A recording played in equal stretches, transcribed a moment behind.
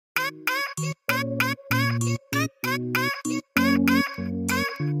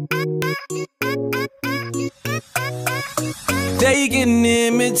They can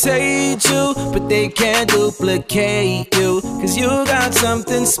imitate you, but they can't duplicate you. Cause you got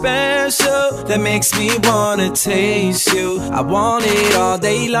something special that makes me wanna taste you. I want it all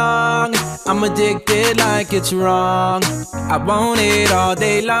day long, I'm addicted like it's wrong. I want it all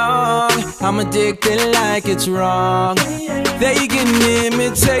day long, I'm addicted like it's wrong. They can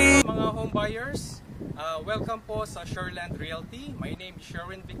imitate. Mga home buyers, welcome po sa Shoreland Realty. My name is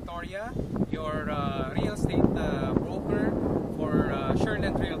Sherwin Victoria, your real estate broker for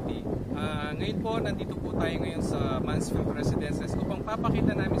Shoreland Realty. Ngayon po, nandito po tayo ngayon sa Mansfield Residences upang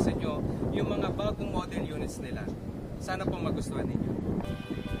papakita namin sa inyo yung mga bagong model units nila. Sana po magustuhan ninyo.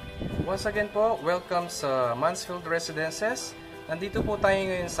 Once again po, welcome sa Mansfield Residences. Nandito po tayo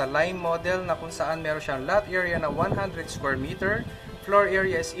ngayon sa Lime model na kung saan meron siyang lot area na 100 square meter, floor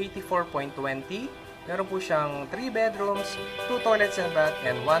area is 84.20. Meron po siyang 3 bedrooms, 2 toilets and bath,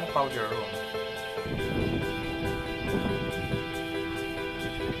 and 1 powder room.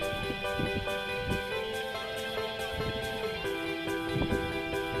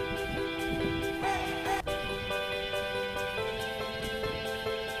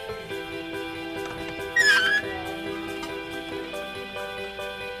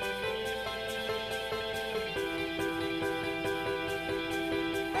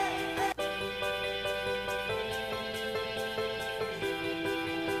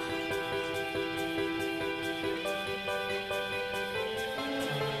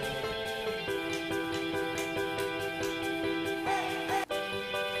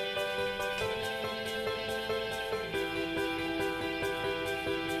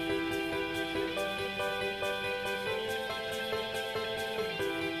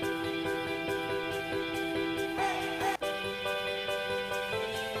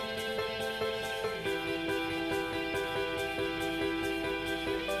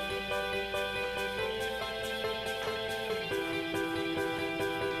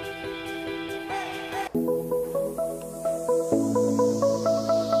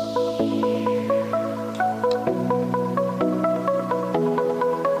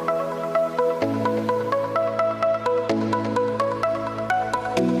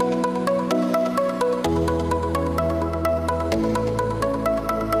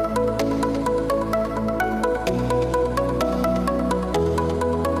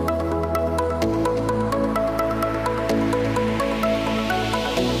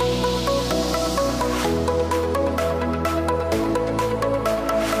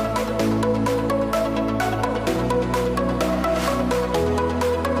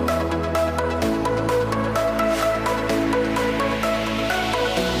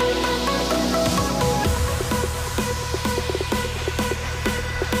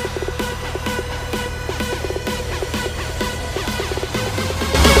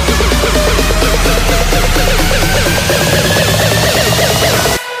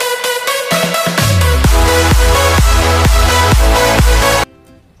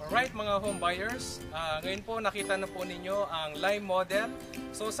 Mga home buyers, ngayon po nakita na po ninyo ang Lime model.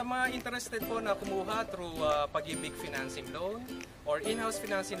 So sa mga interested po na kumuha through Pag-ibig financing loan or in-house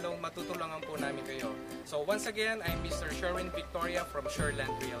financing loan, matutulungan po namin kayo. So once again, I'm Mr. Sherwin Victoria from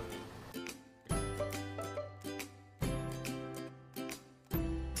Shoreland Realty.